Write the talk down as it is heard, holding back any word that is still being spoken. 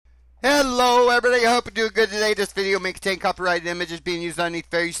Hello everybody, I hope you're doing good today. This video may contain copyrighted images being used underneath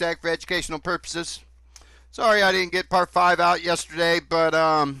Fair Use Act for educational purposes. Sorry I didn't get part 5 out yesterday,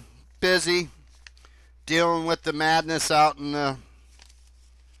 but busy dealing with the madness out in the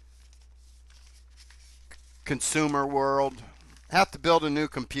consumer world. Have to build a new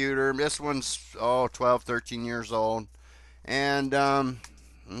computer. This one's 12, 13 years old, and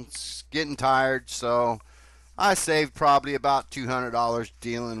it's getting tired, so I saved probably about $200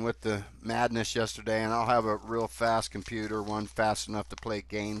 dealing with the madness yesterday, and I'll have a real fast computer, one fast enough to play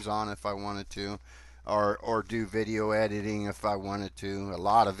games on if I wanted to, or do video editing if I wanted to, a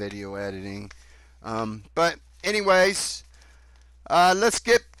lot of video editing. But anyways, let's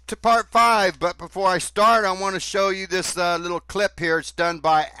get to part 5. But before I start, I want to show you this little clip here. It's done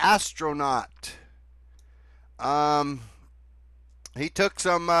by Astronaut. He took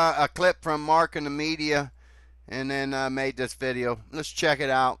a clip from Mark in the Media and then made this video. Let's check it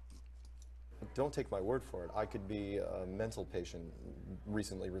out. Don't take my word for it. I could be a mental patient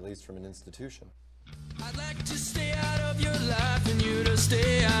recently released from an institution. I'd like to stay out of your life and you to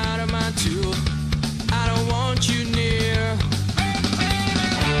stay out of mine too. I don't want you near.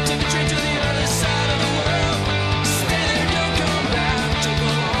 Take a train to the other side of the world. Stay there, don't come back. Take a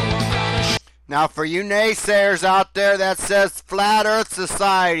long walk on a Now for you naysayers out there that says Flat Earth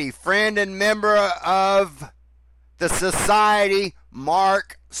Society, friend and member of the society,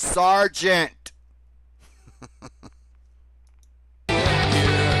 Mark Sargent.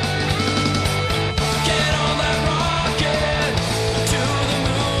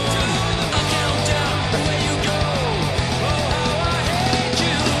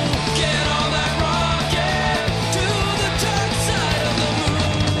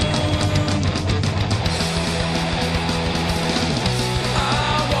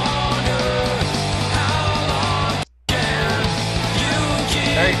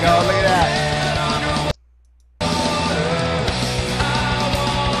 There you go, look at that.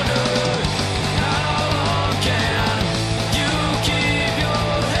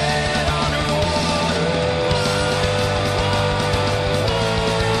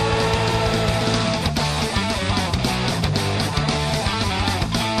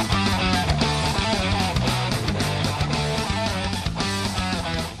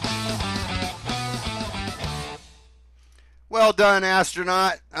 Well done,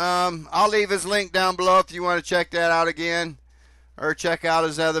 Astronaut. I'll leave his link down below if you want to check that out again or check out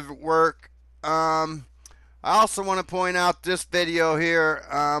his other work. I also want to point out this video here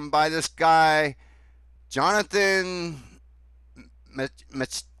by this guy, Jonathan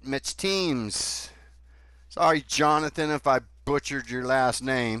Teams. Sorry, Jonathan, if I butchered your last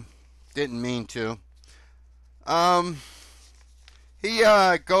name. Didn't mean to. He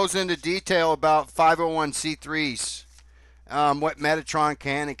goes into detail about 501c3s. What Metatron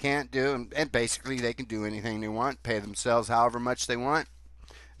can and can't do, and basically they can do anything they want, pay themselves however much they want.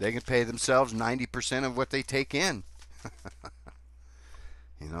 They can pay themselves 90% of what they take in.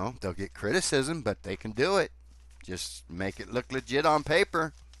 You know, they'll get criticism, but they can do it. Just make it look legit on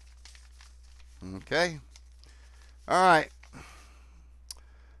paper. Okay. All right.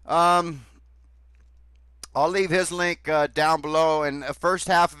 I'll leave his link down below. In the first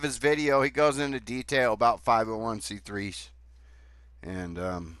half of his video, he goes into detail about 501c3s. And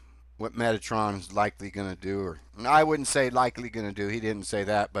what Metatron is likely going to do, or I wouldn't say likely going to do, he didn't say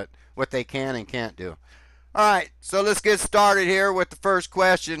that, but what they can and can't do. Alright, so let's get started here with the first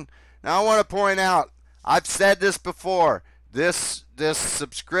question. Now I want to point out, I've said this before, this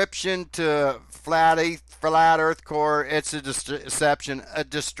subscription to Flat Earth Core, it's a deception, a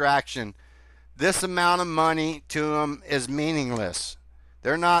distraction. This amount of money to them is meaningless.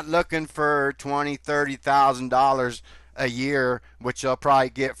 They're not looking for $20,000, $30,000 a year, which they'll probably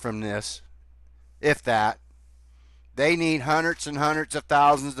get from this, if that. They need hundreds and hundreds of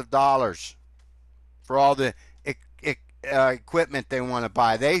thousands of dollars for all the equipment they want to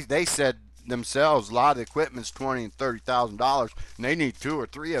buy. They said themselves a lot of the equipment's $20,000 and $30,000, and they need 2 or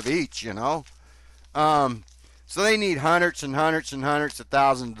 3 of each, you know. So they need hundreds and hundreds and hundreds of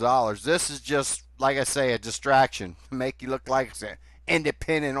thousands of dollars. This is just, like I say, a distraction to make you look like it's an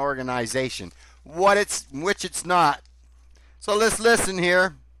independent organization, which it's not. So let's listen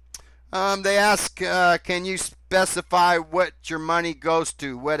here. They ask, can you specify what your money goes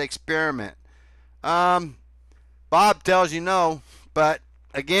to? What experiment? Bob tells you no, but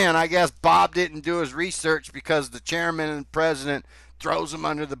again, I guess Bob didn't do his research because the chairman and president throws him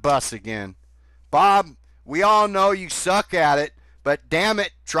under the bus again. Bob, we all know you suck at it, but damn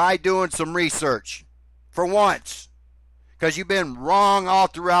it, try doing some research for once, because you've been wrong all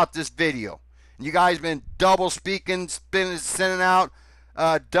throughout this video. You guys been double speaking, sending out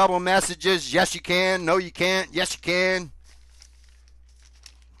double messages. Yes, you can. No, you can't. Yes, you can.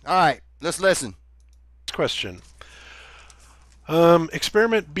 All right, let's listen. Question.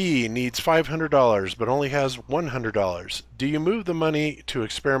 Experiment B needs $500 but only has $100. Do you move the money to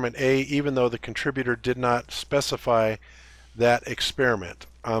experiment A even though the contributor did not specify that experiment?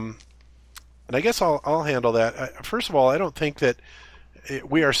 And I guess I'll handle that. First of all, I don't think that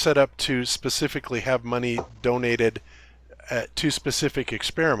we are set up to specifically have money donated to specific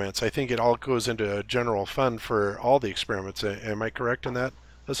experiments. I think it all goes into a general fund for all the experiments. Am I correct in that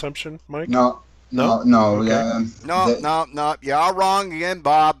assumption, Mike? No, No? no. Okay. No. You're all wrong again,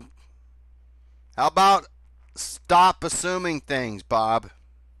 Bob. How about stop assuming things, Bob?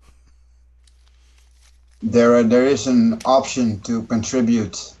 There is an option to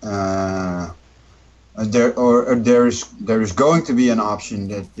contribute. There is going to be an option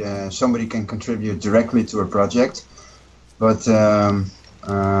that somebody can contribute directly to a project, but the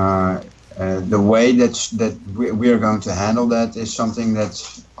way that we are going to handle that is something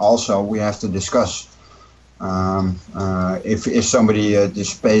that also we have to discuss. If somebody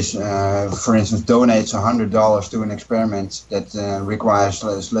just pays, for instance, donates $100 to an experiment that requires,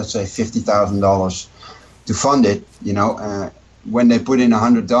 let's say, $50,000 to fund it, when they put in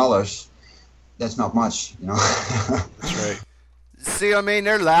 $100, that's not much, That's right. See, I mean,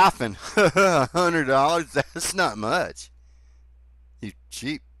 they're laughing. $100, that's not much. You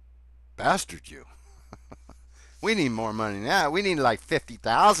cheap bastard, you. We need more money than that. We need like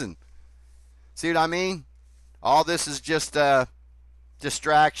 50,000. See what I mean? All this is just a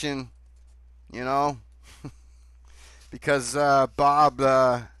distraction, because Bob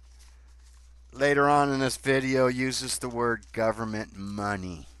later on in this video uses the word government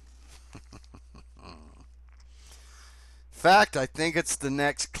money. In fact, I think it's the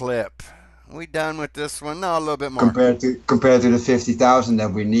next clip. Are we done with this one? No, a little bit more. compared to the 50,000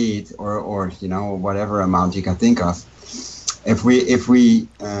 that we need, or whatever amount you can think of. If we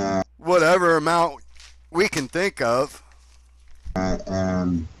Whatever amount we can think of. get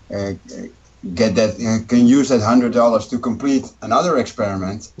that, can use that $100 to complete another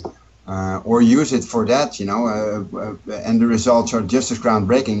experiment, or use it for that, and the results are just as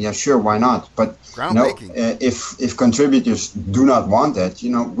groundbreaking. Yeah, sure, why not? But Groundbreaking. If contributors do not want that,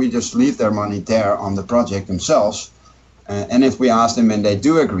 we just leave their money there on the project themselves, and if we ask them and they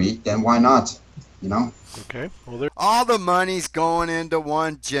do agree, then why not? Okay. Well, All the money's going into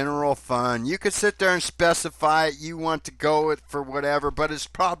one general fund. You could sit there and specify it. You want to go it for whatever, but it's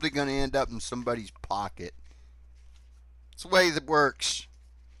probably going to end up in somebody's pocket. It's the way that works.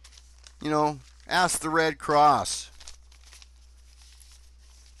 Ask the Red Cross.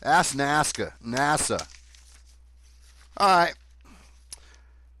 Ask NASA. All right.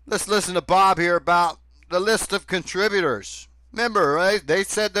 Let's listen to Bob here about the list of contributors. Remember, right? They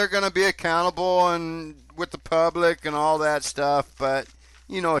said they're going to be accountable and with the public and all that stuff, but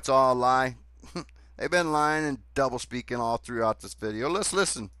it's all a lie. They've been lying and double speaking all throughout this video. Let's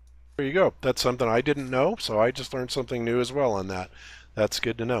listen. there you go. That's something I didn't know, so I just learned something new as well on that. That's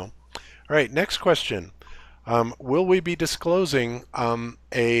good to know. All right, next question. Will we be disclosing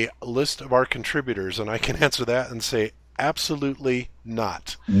a list of our contributors? And I can answer that and say absolutely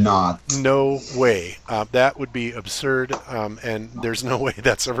not. No way. That would be absurd, and there's no way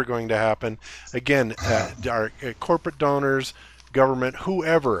that's ever going to happen. Again, our corporate donors, government,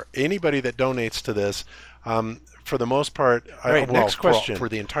 whoever, anybody that donates to this, for the most part, next question, for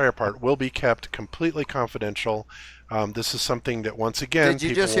the entire part, will be kept completely confidential. This is something that, once again,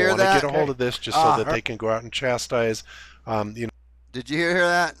 people will want to get a hold of this just so that they can go out and chastise. Did you hear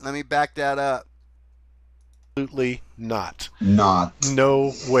that? Let me back that up. Absolutely not.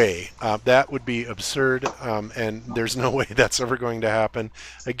 No way. That would be absurd, and there's no way that's ever going to happen.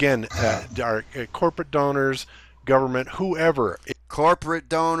 Again, our corporate donors, government, whoever. Corporate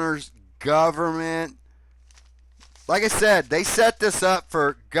donors, government. Like I said, they set this up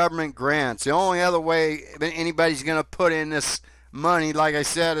for government grants. The only other way anybody's going to put in this money, like I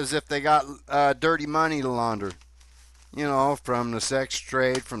said, is if they got dirty money to launder. You know, from the sex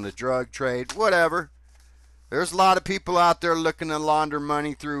trade, from the drug trade, whatever. There's a lot of people out there looking to launder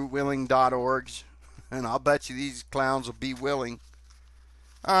money through willing.orgs, and I'll bet you these clowns will be willing.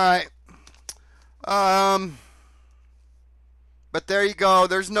 All right. But there you go.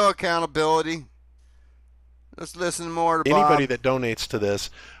 There's no accountability. Let's listen more to anybody Bob. that donates to this,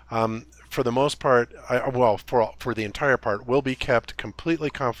 for the most part, for the entire part, will be kept completely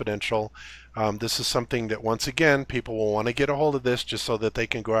confidential. This is something that, once again, people will want to get a hold of this just so that they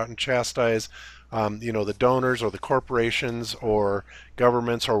can go out and chastise, the donors or the corporations or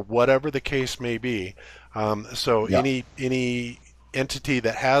governments or whatever the case may be. Any entity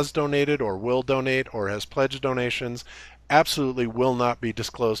that has donated or will donate or has pledged donations absolutely will not be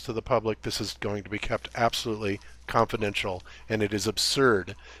disclosed to the public. This is going to be kept absolutely confidential, and it is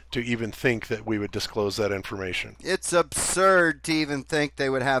absurd to even think that we would disclose that information. It's absurd to even think they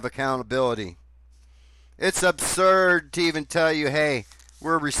would have accountability. It's absurd to even tell you, hey,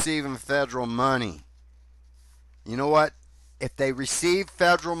 we're receiving federal money. You know what? If they receive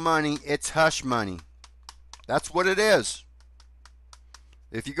federal money, it's hush money. That's what it is.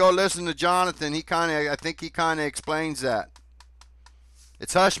 If you go listen to Jonathan, I think he kind of explains that.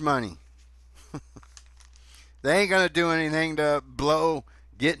 It's hush money. They ain't going to do anything to blow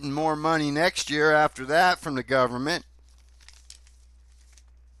getting more money next year after that from the government.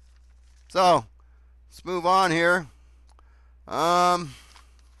 So, let's move on here.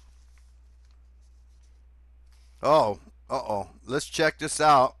 Let's check this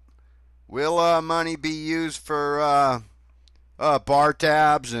out. Will money be used for bar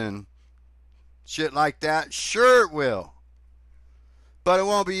tabs and shit like that? Sure it will. But it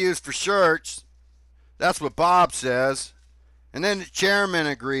won't be used for shirts. That's what Bob says. And then the chairman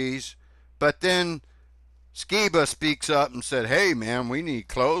agrees. But then Skiba speaks up and said, hey, man, we need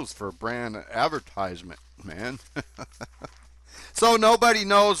clothes for brand advertisement, man. So nobody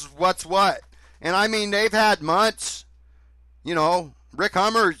knows what's what. And I mean, they've had months. You know, Rick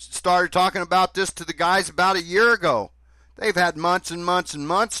Hummer started talking about this to the guys about a year ago. They've had months and months and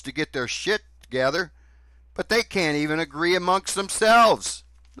months to get their shit together, but they can't even agree amongst themselves.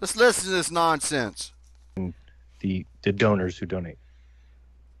 Let's listen to this nonsense. The donors who donate.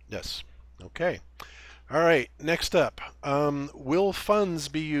 Yes. Okay. All right. Next up, will funds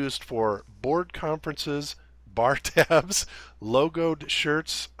be used for board conferences, bar tabs, logoed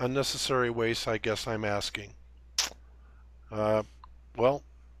shirts, unnecessary waste? I guess I'm asking. Well,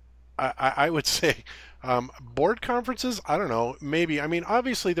 I would say board conferences, I don't know, maybe. I mean,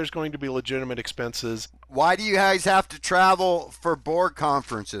 obviously there's going to be legitimate expenses. Why do you guys have to travel for board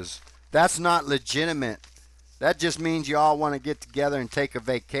conferences? That's not legitimate. That just means you all want to get together and take a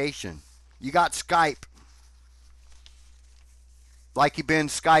vacation. You got Skype. Like you've been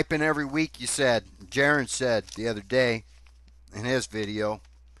Skyping every week, you said. Jaron said the other day in his video.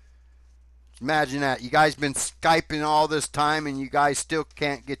 Imagine that. You guys been Skyping all this time and you guys still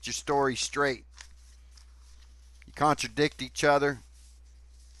can't get your story straight. You contradict each other.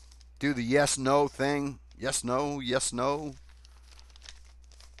 Do the yes-no thing. Yes, no, yes, no.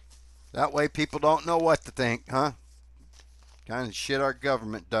 That way people don't know what to think, huh? Kind of shit our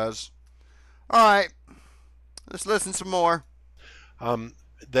government does. All right. Let's listen some more.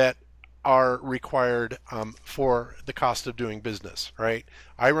 That are required for the cost of doing business, right?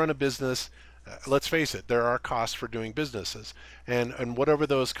 I run a business. Let's face it, there are costs for doing businesses. And whatever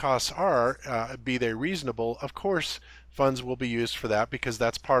those costs are, be they reasonable, of course, funds will be used for that because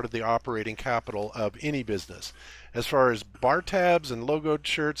that's part of the operating capital of any business. As far as bar tabs and logoed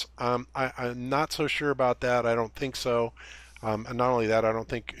shirts, I'm not so sure about that. I don't think so. And not only that, I don't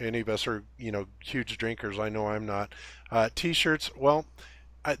think any of us are, huge drinkers. I know I'm not. T-shirts, well,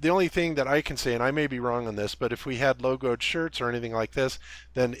 the only thing that I can say, and I may be wrong on this, but if we had logoed shirts or anything like this,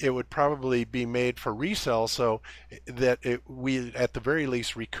 then it would probably be made for resale so that we, at the very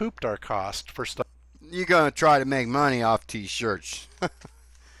least, recouped our cost for stuff. You're going to try to make money off T-shirts.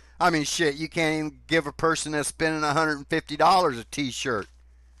 I mean, shit, you can't even give a person that's spending $150 a T-shirt.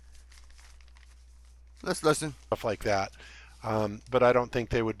 Let's listen. Stuff like that. But I don't think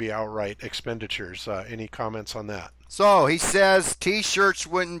they would be outright expenditures. Any comments on that? So he says T-shirts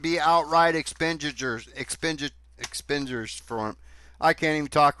wouldn't be outright expenditures for him. I can't even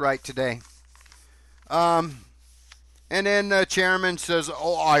talk right today. And then the chairman says,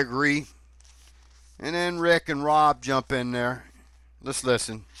 "Oh, I agree." And then Rick and Rob jump in there. Let's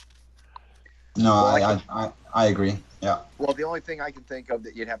listen. No, I agree. Yeah. Well, the only thing I can think of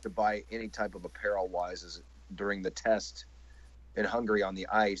that you'd have to buy any type of apparel-wise is during the test in Hungary on the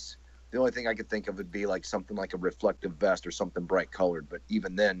ice. The only thing I could think of would be like something like a reflective vest or something bright colored. But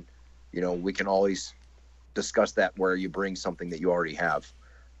even then, we can always discuss that where you bring something that you already have.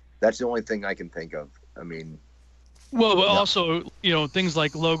 That's the only thing I can think of. I mean, well, also, things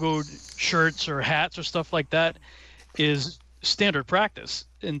like logoed shirts or hats or stuff like that is standard practice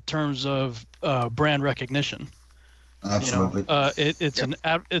in terms of brand recognition. Absolutely. It's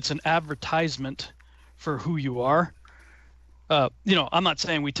an advertisement for who you are. I'm not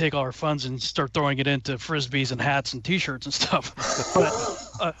saying we take all our funds and start throwing it into frisbees and hats and T-shirts and stuff,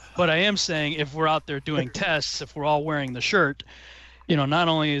 but I am saying if we're out there doing tests, if we're all wearing the shirt, not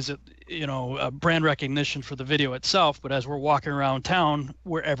only is it a brand recognition for the video itself, but as we're walking around town,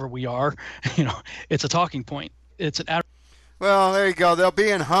 wherever we are, it's a talking point. It's an Well, there you go. They'll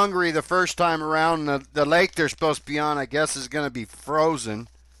be in Hungary the first time around. The lake they're supposed to be on, I guess, is going to be frozen.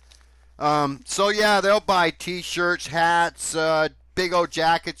 So, yeah, they'll buy T-shirts, hats, big old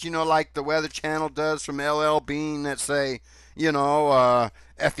jackets, like the Weather Channel does from LL Bean that say,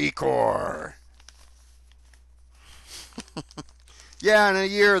 FECORE. Yeah, in a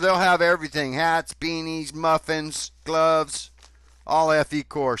year they'll have everything. Hats, beanies, muffins, gloves, all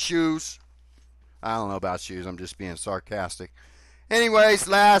FECORE. Shoes. I don't know about shoes. I'm just being sarcastic. Anyways,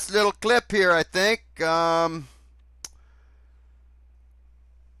 last little clip here, I think.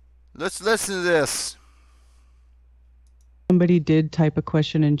 Let's listen to this. Somebody did type a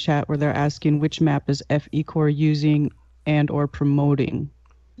question in chat where they're asking which map is FECORE using and or promoting.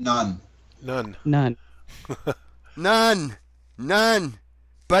 None. None. None.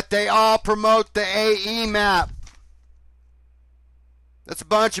 But they all promote the AE map. That's a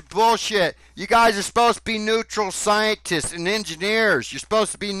bunch of bullshit. You guys are supposed to be neutral scientists and engineers. You're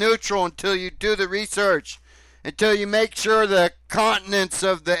supposed to be neutral until you do the research, until you make sure the continents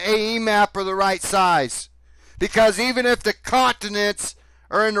of the AE map are the right size. Because even if the continents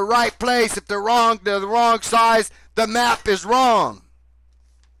are in the right place, if they're the wrong size, the map is wrong.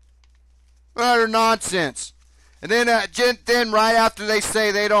 Utter nonsense. And then right after they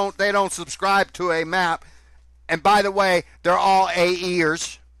say they don't subscribe to a map, and by the way, they're all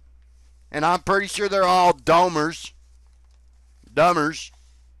AEers, and I'm pretty sure they're all dummers.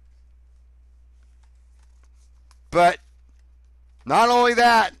 But not only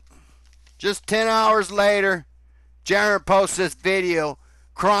that, just 10 hours later, Jaron posts this video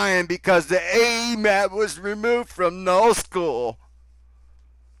crying because the AE map was removed from null school.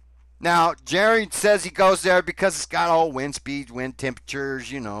 Now, Jerry says he goes there because it's got all wind speeds, wind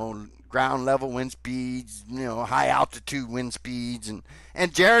temperatures, ground level wind speeds, high altitude wind speeds.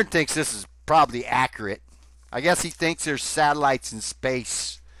 And Jared thinks this is probably accurate. I guess he thinks there's satellites in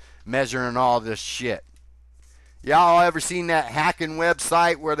space measuring all this shit. Y'all ever seen that hacking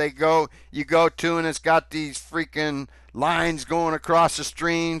website where you go to and it's got these freaking lines going across the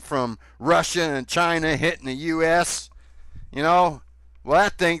stream from Russia and China hitting the U.S.? Well,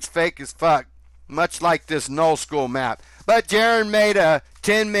 that thing's fake as fuck, much like this null school map. But Jaron made a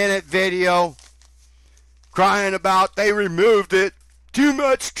 10-minute video crying about they removed it, too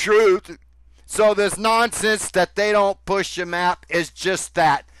much truth. So this nonsense that they don't push a map is just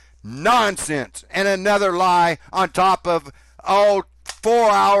that, nonsense. And another lie on top of, 4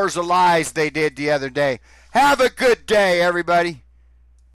 hours of lies they did the other day. Have a good day, everybody.